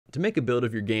To make a build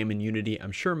of your game in Unity,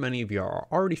 I'm sure many of you are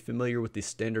already familiar with the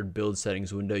standard build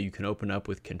settings window you can open up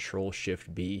with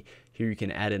Control-Shift-B. Here you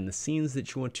can add in the scenes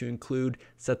that you want to include,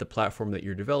 set the platform that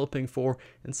you're developing for,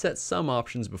 and set some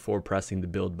options before pressing the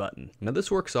build button. Now this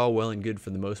works all well and good for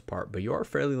the most part, but you are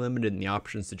fairly limited in the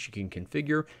options that you can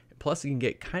configure. Plus, it can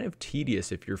get kind of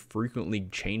tedious if you're frequently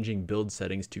changing build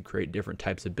settings to create different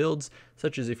types of builds,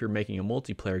 such as if you're making a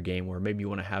multiplayer game where maybe you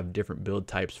want to have different build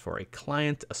types for a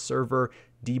client, a server,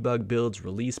 debug builds,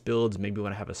 release builds, maybe you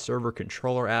want to have a server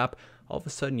controller app. All of a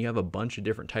sudden you have a bunch of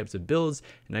different types of builds,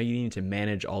 and now you need to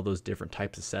manage all those different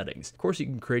types of settings. Of course, you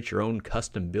can create your own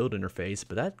custom build interface,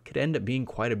 but that could end up being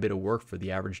quite a bit of work for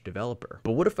the average developer.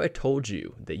 But what if I told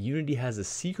you that Unity has a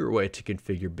secret way to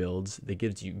configure builds that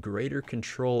gives you greater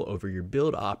control over your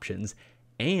build options,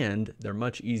 and they're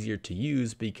much easier to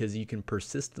use because you can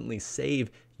persistently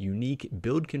save unique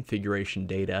build configuration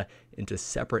data into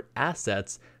separate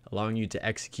assets, allowing you to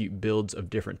execute builds of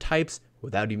different types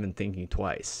without even thinking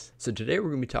twice. So today we're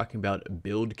going to be talking about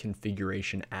build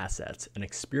configuration assets, an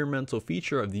experimental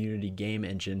feature of the Unity game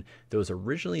engine that was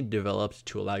originally developed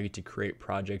to allow you to create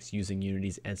projects using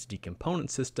Unity's entity component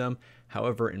system.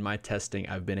 However, in my testing,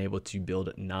 I've been able to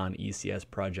build non-ECS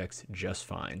projects just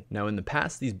fine. Now, in the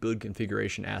past, these build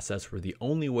configuration assets were the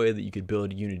only way that you could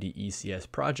build Unity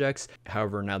ECS projects.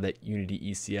 However, now that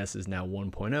Unity ECS is now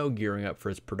 1.0, gearing up for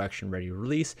its production-ready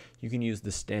release, you can use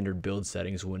the standard build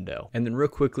settings window. And then real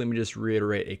quick, let me just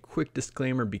reiterate a quick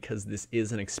disclaimer because this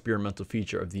is an experimental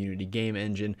feature of the Unity game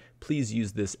engine. Please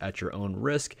use this at your own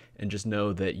risk, and just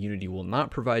know that Unity will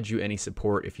not provide you any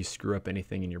support if you screw up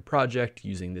anything in your project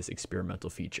using this experimental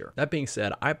feature. That being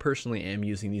said, I personally am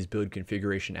using these build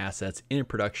configuration assets in a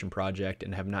production project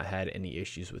and have not had any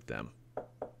issues with them.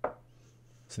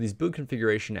 So these build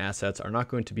configuration assets are not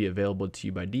going to be available to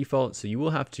you by default, so you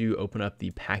will have to open up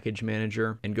the package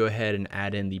manager and go ahead and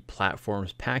add in the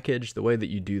platforms package. The way that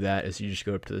you do that is you just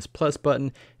go up to this plus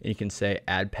button and you can say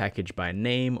add package by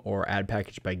name or add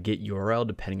package by get URL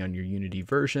depending on your Unity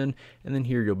version, and then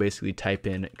here you'll basically type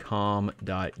in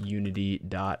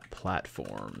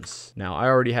com.unity.platforms. Now I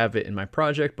already have it in my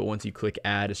project, but once you click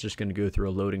add, it's just going to go through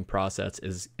a loading process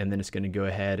and then it's going to go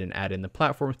ahead and add in the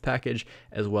platforms package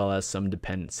as well as some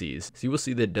dependencies. So you will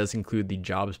see that it does include the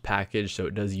jobs package, so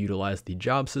it does utilize the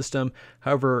job system.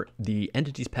 However, the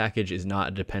entities package is not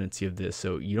a dependency of this,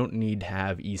 so you don't need to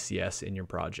have ECS in your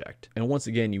project. And once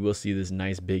again, you will see this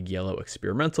nice big yellow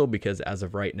experimental because as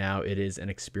of right now, it is an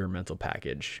experimental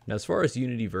package. Now, as far as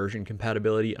Unity version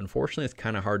compatibility, unfortunately, it's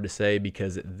kind of hard to say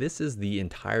because this is the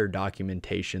entire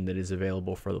documentation that is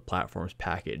available for the platforms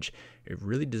package. It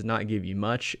really does not give you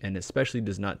much, and especially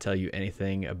does not tell you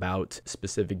anything about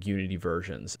specific Unity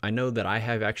versions. I know that I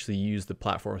have actually used the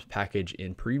platforms package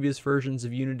in previous versions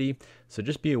of Unity, so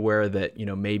just be aware that,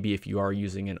 maybe if you are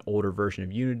using an older version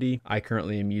of Unity, I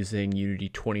currently am using Unity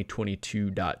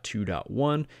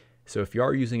 2022.2.1. So if you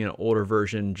are using an older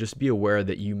version, just be aware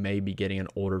that you may be getting an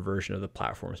older version of the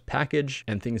platforms package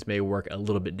and things may work a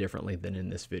little bit differently than in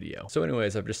this video. So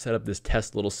anyways, I've just set up this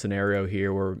test little scenario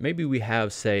here where maybe we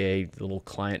have, say, a little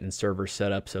client and server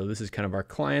setup. So this is kind of our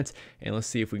client, and let's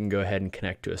see if we can go ahead and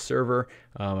connect to a server.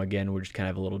 Again, we're just kind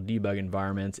of a little debug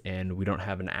environment and we don't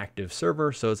have an active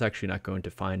server, so it's actually not going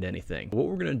to find anything. What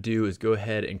we're going to do is go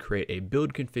ahead and create a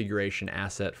build configuration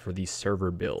asset for the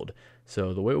server build.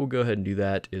 So the way we'll go ahead and do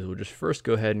that is we'll just first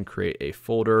go ahead and create a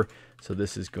folder. So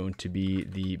this is going to be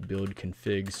the build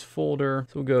configs folder.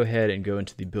 So we'll go ahead and go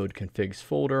into the build configs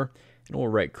folder and we'll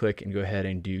right click and go ahead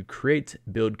and do create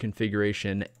build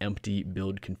configuration, empty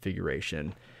build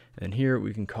configuration. And here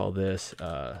we can call this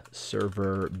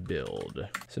server build.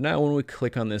 So now when we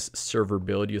click on this server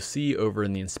build, you'll see over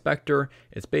in the inspector,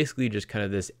 it's basically just kind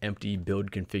of this empty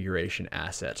build configuration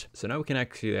asset. So now we can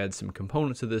actually add some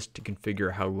components to this to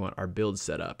configure how we want our build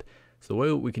set up. So the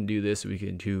way we can do this, we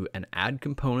can do an add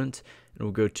component and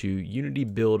we'll go to Unity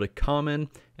build a common.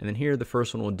 And then here, the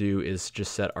first one we'll do is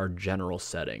just set our general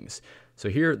settings. So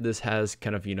here, this has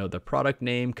kind of, the product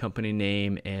name, company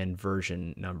name, and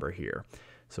version number here.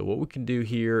 So what we can do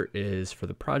here is for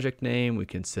the project name, we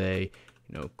can say,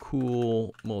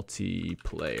 cool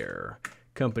multiplayer.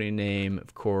 Company name,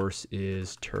 of course,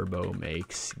 is Turbo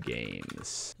Makes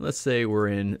Games. Let's say we're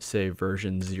in,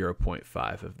 version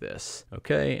 0.5 of this.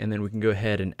 Okay, and then we can go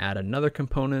ahead and add another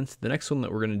component. The next one that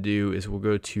we're going to do is we'll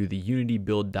go to the Unity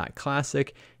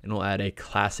build.classic and we'll add a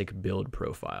classic build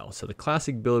profile. So the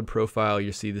classic build profile,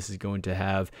 you see this is going to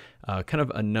have kind of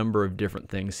a number of different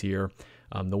things here.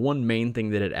 The one main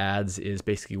thing that it adds is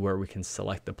basically where we can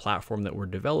select the platform that we're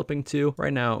developing to.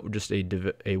 Right now, just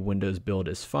a Windows build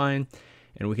is fine.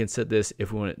 and we can set this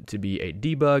if we want it to be a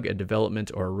debug, a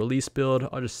development, or a release build.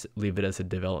 I'll just leave it as a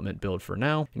development build for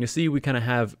now. And you'll see we kind of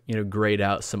have, grayed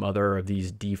out some other of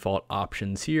these default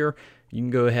options here. You can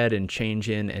go ahead and change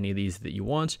in any of these that you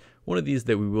want. One of these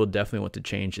that we will definitely want to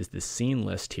change is the scene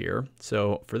list here.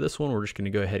 So for this one, we're just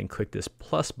going to go ahead and click this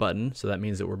plus button. So that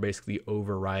means that we're basically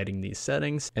overriding these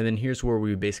settings. And then here's where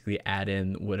we basically add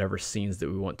in whatever scenes that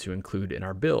we want to include in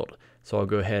our build. So I'll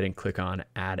go ahead and click on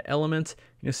add element.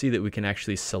 You'll see that we can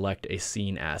actually select a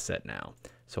scene asset now.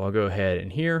 So I'll go ahead in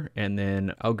here, and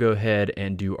then I'll go ahead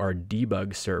and do our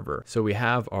debug server. So we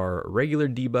have our regular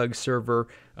debug server.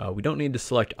 We don't need to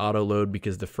select auto load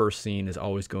because the first scene is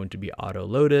always going to be auto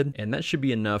loaded, and that should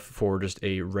be enough for just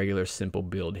a regular simple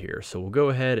build here. So we'll go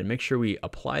ahead and make sure we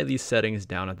apply these settings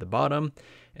down at the bottom,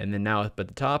 and then now up at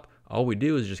the top, all we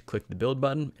do is just click the build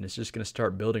button, and it's just going to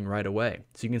start building right away.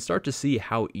 So you can start to see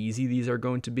how easy these are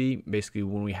going to be. Basically,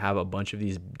 when we have a bunch of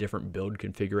these different build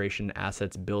configuration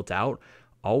assets built out,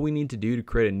 all we need to do to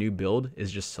create a new build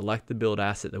is just select the build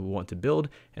asset that we want to build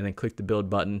and then click the build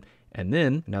button. And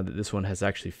then now that this one has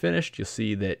actually finished, you'll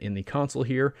see that in the console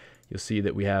here, you'll see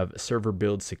that we have server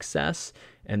build success,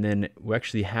 and then we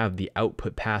actually have the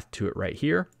output path to it right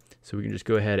here. So we can just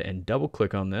go ahead and double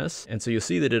click on this. And so you'll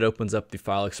see that it opens up the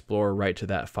file explorer right to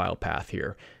that file path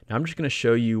here. Now I'm just going to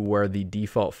show you where the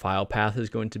default file path is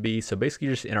going to be. So basically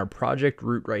just in our project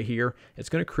root right here, it's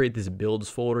going to create this builds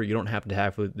folder. You don't have to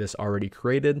have this already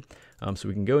created. So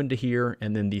we can go into here,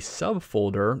 and then the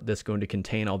subfolder that's going to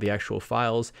contain all the actual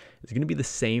files is going to be the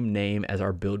same name as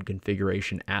our build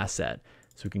configuration asset.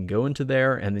 So we can go into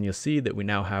there, and then you'll see that we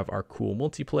now have our cool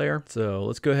multiplayer. So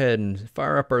let's go ahead and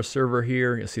fire up our server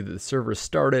here. You'll see that the server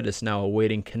started. It's now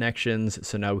awaiting connections.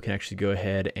 So now we can actually go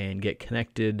ahead and get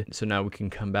connected. So now we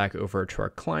can come back over to our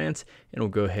client, and we'll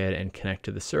go ahead and connect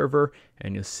to the server.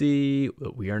 And you'll see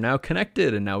that we are now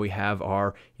connected. And now we have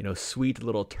our, sweet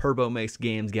little Turbo Makes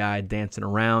Games guy dancing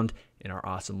around in our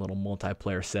awesome little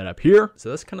multiplayer setup here. So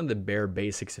that's kind of the bare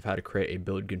basics of how to create a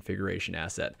build configuration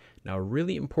asset. Now, a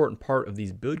really important part of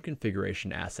these build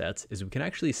configuration assets is we can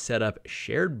actually set up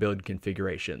shared build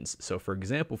configurations. So for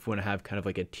example, if we want to have kind of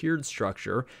like a tiered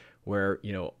structure where,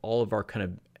 all of our kind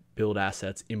of build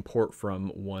assets import from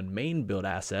one main build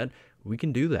asset, we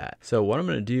can do that. So what I'm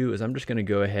going to do is I'm just going to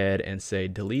go ahead and say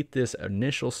delete this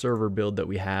initial server build that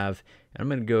we have, and I'm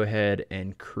going to go ahead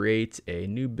and create a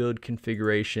new build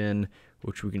configuration,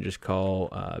 which we can just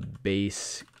call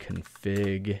base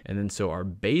config. And then so our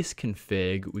base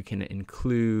config, we can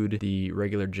include the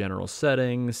regular general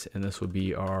settings, and this would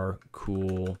be our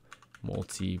cool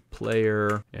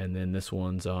multiplayer, and then this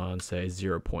one's on say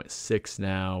 0.6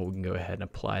 now. We can go ahead and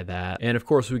apply that, and of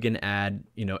course we can add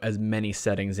as many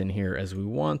settings in here as we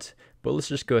want, but let's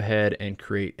just go ahead and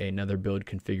create another build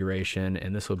configuration,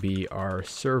 and this will be our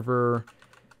server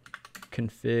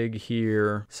config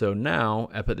here. So now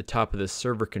up at the top of this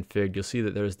server config, you'll see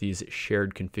that there's these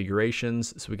shared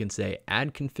configurations. So we can say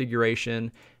add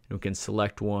configuration, we can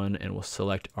select one, and we'll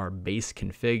select our base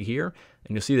config here,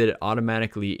 and you'll see that it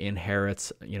automatically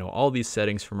inherits all these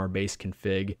settings from our base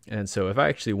config. And so if I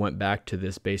actually went back to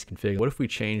this base config, what if we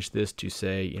change this to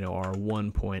say our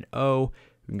 1.0?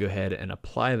 We can go ahead and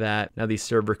apply that. Now the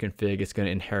server config is going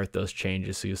to inherit those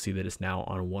changes, so you'll see that it's now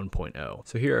on 1.0.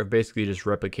 So here I've basically just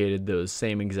replicated those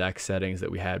same exact settings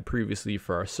that we had previously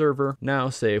for our server. Now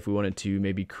say if we wanted to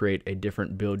maybe create a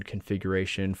different build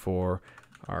configuration for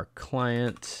our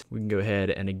client, we can go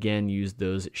ahead and again use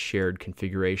those shared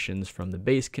configurations from the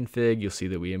base config. You'll see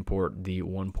that we import the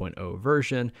 1.0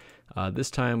 version. This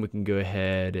time we can go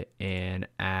ahead and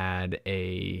add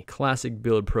a classic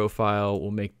build profile.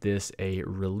 We'll make this a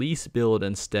release build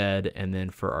instead, and then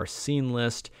for our scene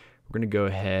list, we're going to go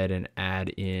ahead and add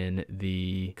in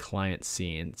the client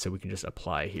scene, so we can just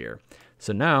apply here.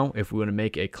 So now if we want to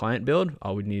make a client build,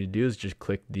 all we need to do is just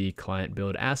click the client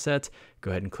build asset,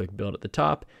 go ahead and click build at the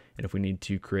top. And if we need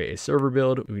to create a server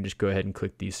build, we can just go ahead and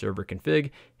click the server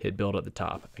config, hit build at the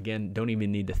top. Again, don't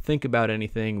even need to think about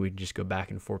anything. We can just go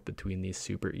back and forth between these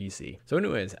super easy. So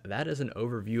anyways, that is an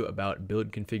overview about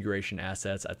build configuration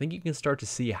assets. I think you can start to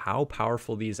see how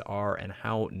powerful these are and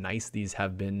how nice these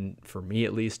have been for me,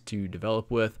 at least, to develop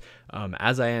with.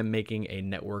 As I am making a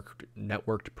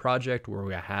networked project where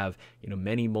we have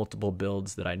many multiple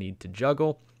builds that I need to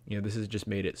juggle, this has just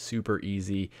made it super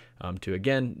easy to,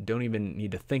 again, don't even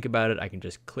need to think about it. I can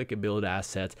just click a build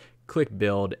asset, click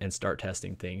build, and start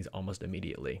testing things almost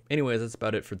immediately. Anyways, that's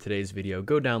about it for today's video.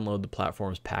 Go download the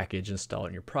platforms package, install it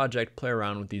in your project, play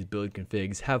around with these build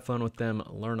configs, have fun with them,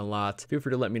 learn a lot. Feel free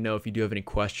to let me know if you do have any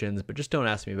questions, but just don't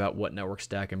ask me about what network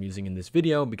stack I'm using in this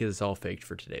video because it's all faked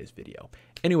for today's video.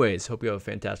 Anyways, hope you have a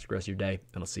fantastic rest of your day,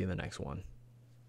 and I'll see you in the next one.